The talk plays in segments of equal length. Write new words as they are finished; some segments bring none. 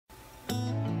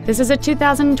This is a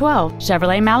 2012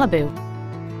 Chevrolet Malibu.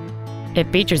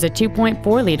 It features a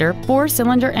 2.4-liter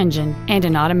four-cylinder engine and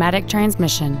an automatic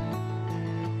transmission.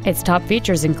 Its top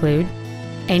features include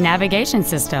a navigation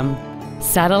system,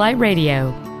 satellite radio,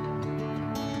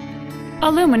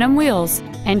 aluminum wheels,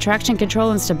 and traction control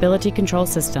and stability control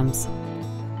systems.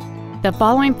 The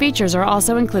following features are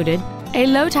also included: a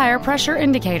low tire pressure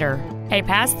indicator, a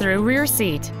pass-through rear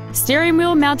seat, steering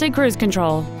wheel mounted cruise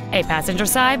control, a passenger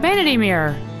side vanity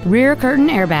mirror, rear curtain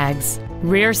airbags,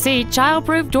 rear seat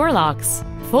child-proof door locks,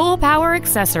 full power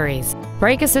accessories,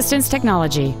 brake assistance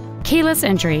technology, keyless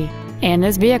entry, and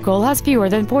this vehicle has fewer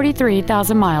than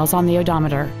 43,000 miles on the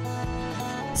odometer.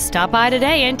 Stop by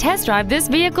today and test drive this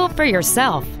vehicle for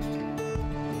yourself.